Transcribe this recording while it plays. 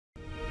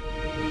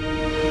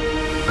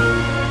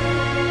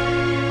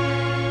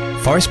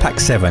Forest Pack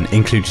 7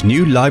 includes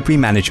new library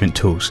management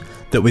tools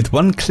that with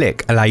one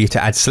click allow you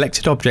to add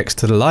selected objects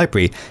to the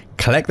library,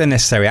 collect the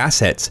necessary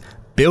assets,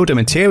 build a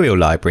material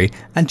library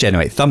and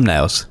generate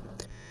thumbnails.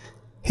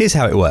 Here's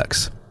how it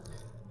works.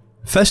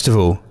 First of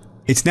all,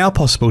 it's now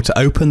possible to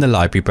open the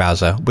library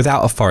browser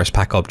without a Forest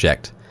Pack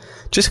object.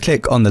 Just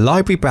click on the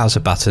library browser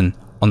button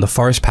on the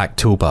Forest Pack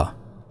toolbar.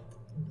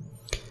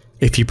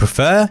 If you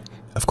prefer,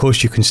 of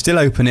course you can still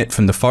open it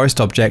from the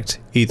Forest object,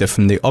 either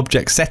from the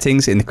object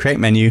settings in the Create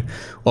menu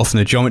or from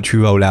the geometry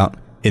rollout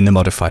in the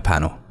Modify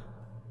panel.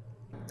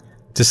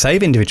 To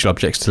save individual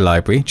objects to the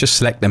library, just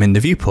select them in the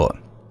viewport.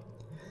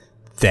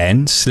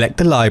 Then select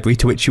the library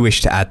to which you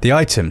wish to add the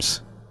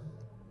items.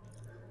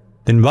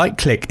 Then right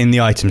click in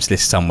the items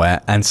list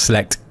somewhere and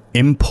select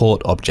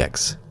Import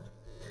Objects.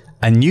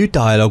 A new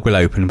dialog will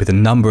open with a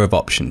number of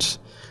options.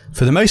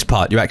 For the most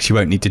part you actually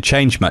won't need to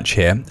change much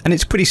here and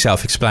it's pretty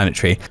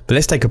self-explanatory, but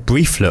let's take a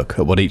brief look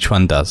at what each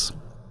one does.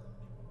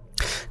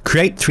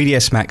 Create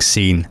 3ds Max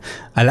Scene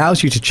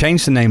allows you to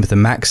change the name of the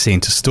Max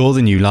scene to store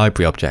the new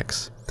library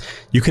objects.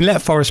 You can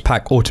let Forest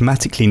Pack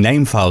automatically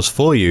name files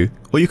for you,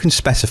 or you can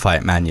specify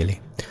it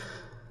manually.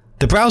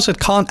 The browser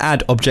can't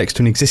add objects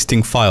to an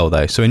existing file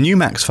though, so a new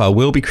Max file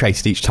will be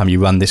created each time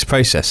you run this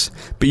process,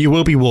 but you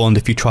will be warned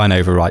if you try and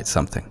overwrite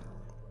something.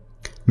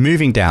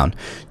 Moving down,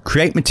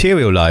 Create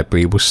Material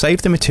Library will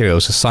save the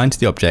materials assigned to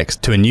the objects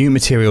to a new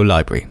material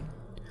library.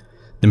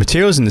 The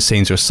materials in the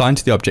scenes are assigned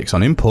to the objects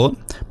on import,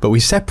 but we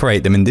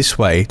separate them in this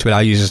way to allow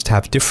users to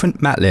have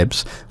different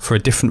matlibs for a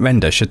different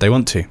render should they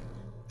want to.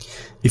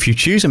 If you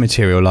choose a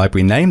material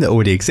library name that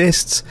already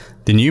exists,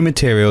 the new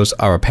materials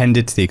are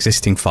appended to the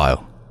existing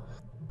file.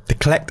 The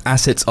Collect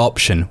Assets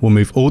option will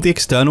move all the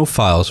external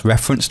files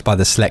referenced by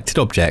the selected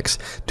objects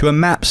to a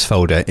Maps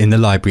folder in the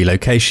library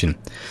location.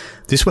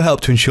 This will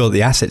help to ensure that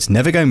the assets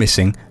never go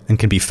missing and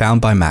can be found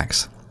by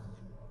Max.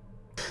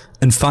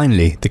 And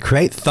finally, the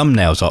Create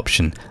Thumbnails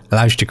option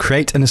allows you to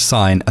create and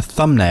assign a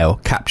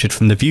thumbnail captured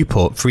from the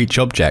viewport for each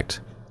object.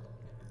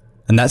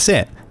 And that's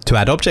it. To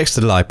add objects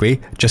to the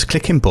library, just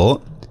click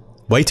Import,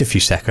 wait a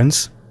few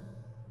seconds,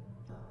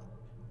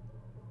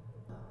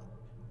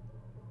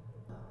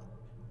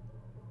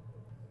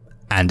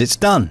 and it's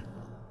done.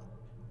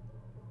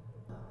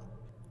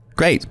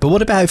 Great, but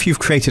what about if you've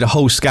created a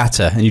whole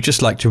scatter and you'd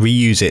just like to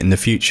reuse it in the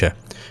future?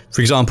 For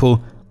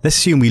example, let's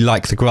assume we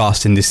like the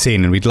grass in this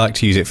scene and we'd like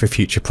to use it for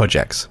future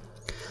projects.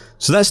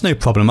 So that's no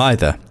problem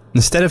either.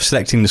 Instead of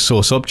selecting the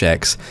source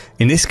objects,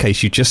 in this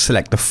case you just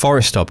select the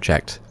forest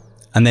object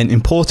and then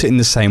import it in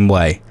the same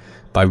way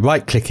by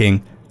right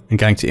clicking and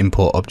going to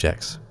Import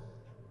Objects.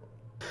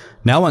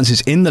 Now once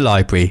it's in the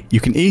library, you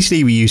can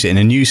easily reuse it in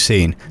a new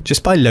scene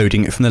just by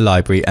loading it from the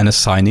library and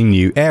assigning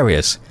new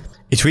areas.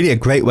 It's really a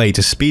great way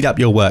to speed up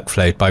your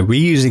workflow by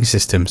reusing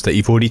systems that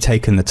you've already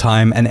taken the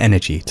time and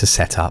energy to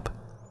set up.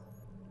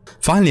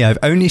 Finally, I've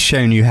only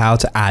shown you how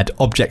to add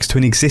objects to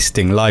an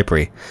existing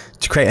library.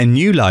 To create a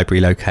new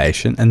library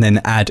location and then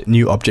add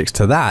new objects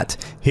to that,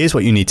 here's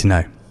what you need to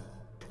know.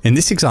 In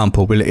this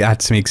example, we'll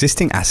add some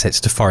existing assets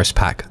to Forest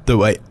Pack that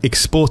were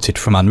exported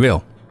from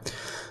Unreal.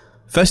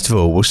 First of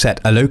all, we'll set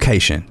a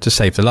location to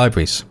save the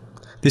libraries.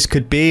 This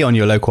could be on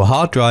your local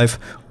hard drive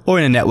or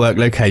in a network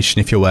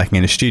location if you're working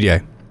in a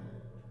studio.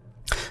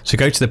 So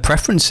go to the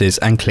Preferences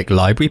and click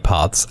Library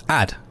Paths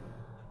Add.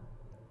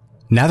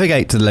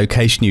 Navigate to the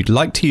location you'd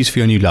like to use for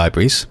your new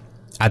libraries,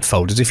 add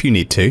folders if you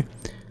need to,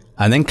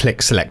 and then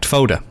click Select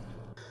Folder.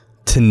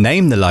 To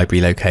name the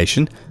library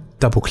location,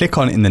 double click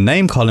on it in the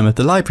name column of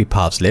the library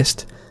paths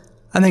list,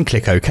 and then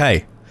click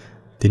OK.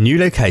 The new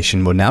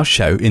location will now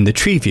show in the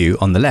tree view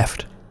on the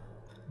left.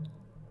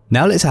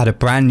 Now let's add a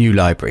brand new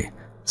library.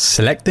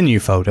 Select the new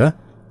folder,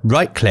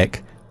 right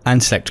click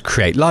and select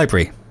Create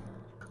Library.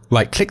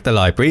 Right click the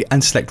library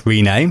and select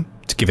Rename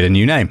to give it a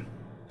new name.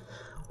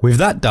 With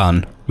that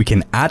done, we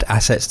can add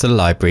assets to the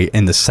library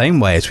in the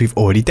same way as we've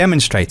already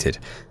demonstrated.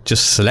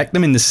 Just select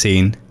them in the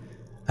scene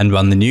and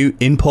run the new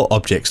Import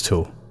Objects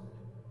tool.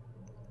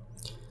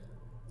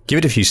 Give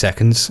it a few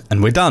seconds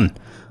and we're done.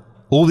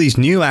 All these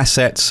new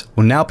assets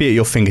will now be at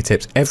your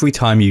fingertips every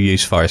time you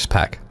use Forest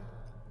Pack.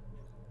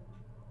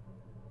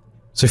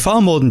 So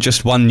far more than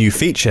just one new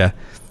feature,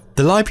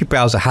 the library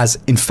browser has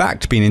in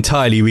fact been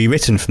entirely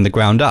rewritten from the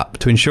ground up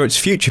to ensure it's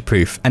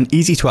future-proof and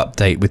easy to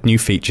update with new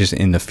features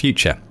in the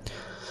future.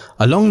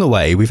 Along the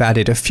way, we've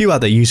added a few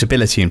other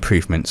usability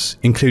improvements,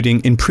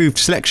 including improved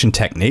selection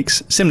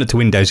techniques similar to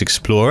Windows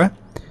Explorer,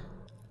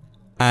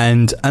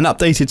 and an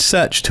updated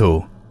search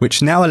tool,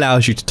 which now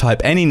allows you to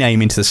type any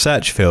name into the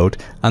search field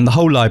and the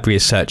whole library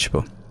is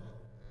searchable.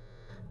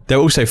 There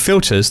are also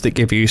filters that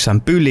give you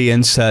some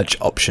Boolean search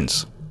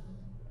options.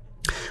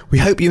 We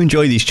hope you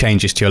enjoy these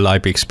changes to your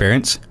library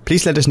experience.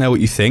 Please let us know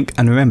what you think,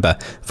 and remember,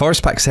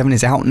 Forest Pack 7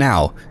 is out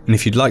now, and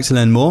if you'd like to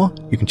learn more,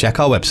 you can check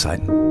our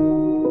website.